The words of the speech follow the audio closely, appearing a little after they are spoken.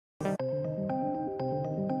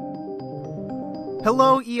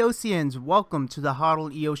Hello Eosians, welcome to the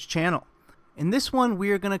Hodl EOS channel. In this one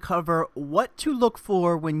we are going to cover what to look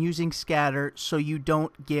for when using scatter so you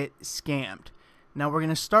don't get scammed. Now we're going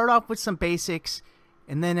to start off with some basics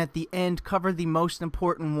and then at the end cover the most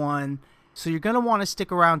important one. So you're going to want to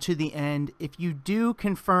stick around to the end. If you do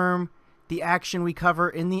confirm the action we cover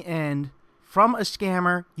in the end from a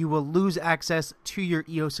scammer, you will lose access to your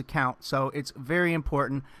EOS account. So it's very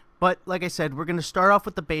important. But like I said, we're going to start off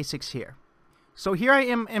with the basics here. So here I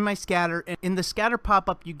am in my scatter, and in the scatter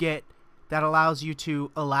pop-up you get that allows you to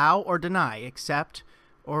allow or deny, accept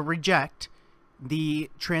or reject the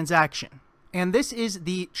transaction. And this is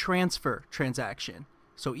the transfer transaction.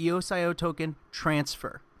 So EOSIO token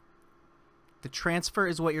transfer. The transfer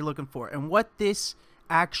is what you're looking for. And what this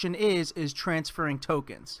action is transferring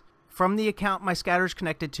tokens. From the account my scatter is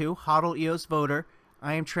connected to, hodleosvoter,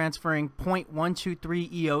 I am transferring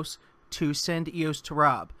 0.123 EOS to send EOS to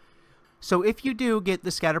Rob. So if you do get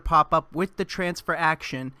the scatter pop-up with the transfer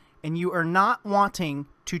action and you are not wanting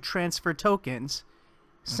to transfer tokens,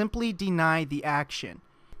 simply deny the action.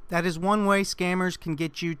 That is one way scammers can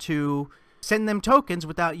get you to send them tokens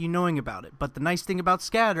without you knowing about it. But the nice thing about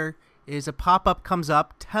scatter is a pop-up comes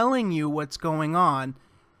up telling you what's going on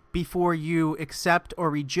before you accept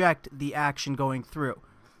or reject the action going through.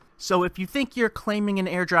 So if you think you're claiming an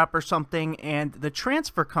airdrop or something and the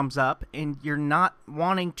transfer comes up and you're not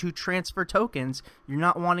wanting to transfer tokens, you're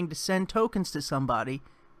not wanting to send tokens to somebody,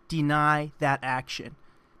 deny that action.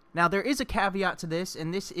 Now there is a caveat to this,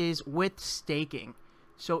 and this is with staking.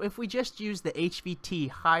 So if we just use the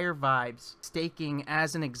HVT higher vibes staking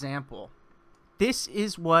as an example, this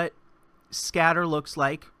is what scatter looks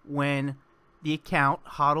like when the account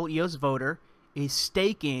hodleosvoter is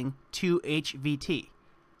staking to HVT.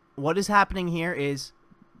 What is happening here is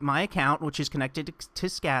my account, which is connected to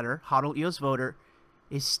scatter, hodleosvoter,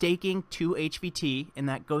 is staking to HVT, and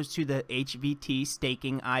that goes to the HVT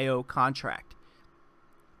staking IO contract.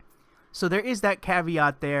 So there is that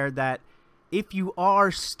caveat there that if you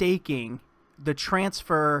are staking, the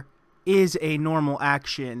transfer is a normal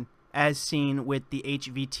action as seen with the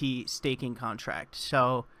HVT staking contract.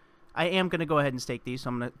 So I am going to go ahead and stake these, so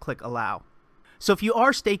I'm going to click allow. So if you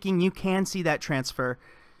are staking, you can see that transfer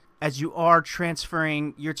as you are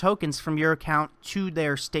transferring your tokens from your account to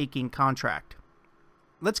their staking contract.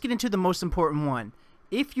 Let's get into the most important one.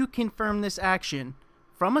 If you confirm this action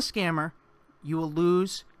from a scammer, you will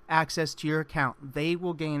lose access to your account. They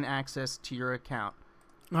will gain access to your account.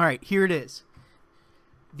 Alright, here it is.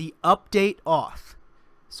 The update auth.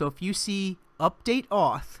 So if you see update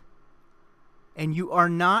auth and you are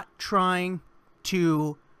not trying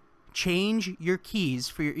to change your keys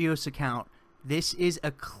for your EOS account, this is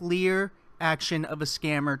a clear action of a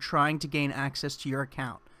scammer trying to gain access to your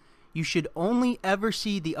account. You should only ever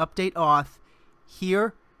see the update auth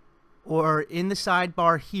here or in the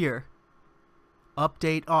sidebar here.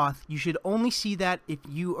 Update auth. You should only see that if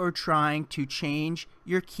you are trying to change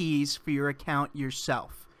your keys for your account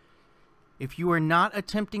yourself. If you are not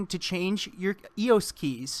attempting to change your EOS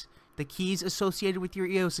keys, the keys associated with your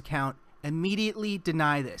EOS account, immediately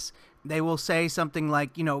deny this. They will say something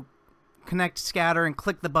like, you know, connect scatter and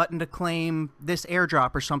click the button to claim this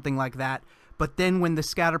airdrop or something like that. But then when the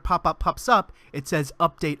scatter pop-up pops up, it says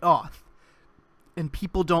update auth. And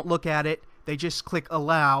people don't look at it. They just click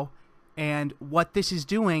allow. And what this is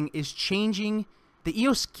doing is changing the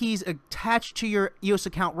EOS keys attached to your EOS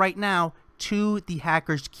account right now to the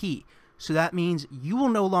hacker's key. So that means you will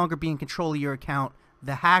no longer be in control of your account.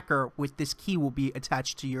 The hacker with this key will be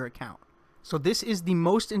attached to your account. So this is the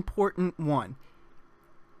most important one.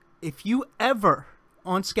 If you ever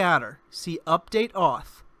on scatter see update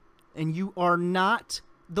auth and you are not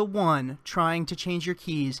the one trying to change your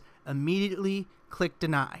keys, immediately click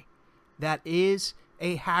deny. That is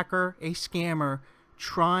a hacker, a scammer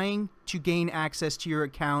trying to gain access to your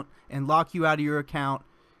account and lock you out of your account,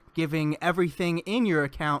 giving everything in your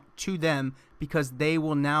account to them because they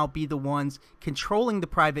will now be the ones controlling the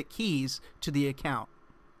private keys to the account.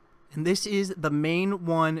 And this is the main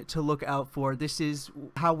one to look out for. This is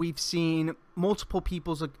how we've seen multiple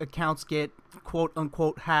people's accounts get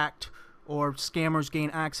quote-unquote hacked or scammers gain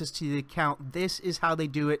access to the account. This is how they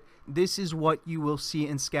do it. This is what you will see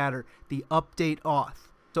in scatter, the update auth.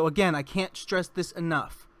 So again, I can't stress this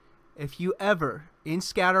enough. If you ever in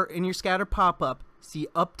your scatter pop-up see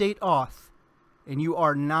update auth and you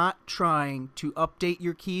are not trying to update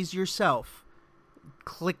your keys yourself,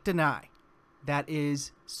 click deny. That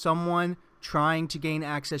is someone trying to gain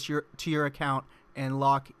access to your account and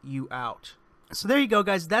lock you out. So there you go,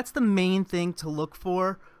 guys. That's the main thing to look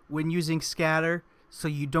for when using scatter so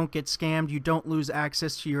you don't get scammed, you don't lose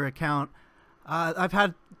access to your account. I've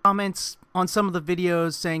had comments on some of the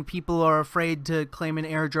videos saying people are afraid to claim an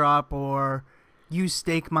airdrop or use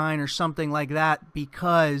stake mine or something like that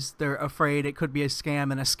because they're afraid it could be a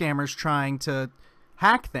scam and a scammer's trying to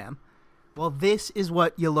hack them. Well, this is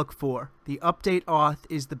what you look for. The update auth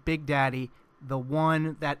is the big daddy, the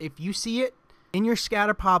one that if you see it in your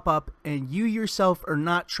scatter pop-up and you yourself are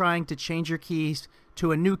not trying to change your keys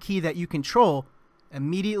to a new key that you control,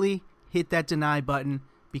 immediately hit that deny button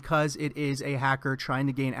because it is a hacker trying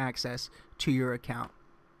to gain access to your account.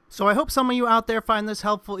 So I hope some of you out there find this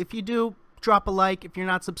helpful. If you do, drop a like. If you're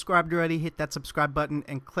not subscribed already, hit that subscribe button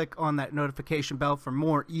and click on that notification bell for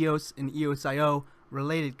more EOS and EOSIO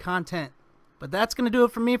related content. But that's going to do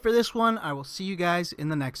it for me for this one. I will see you guys in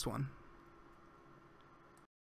the next one.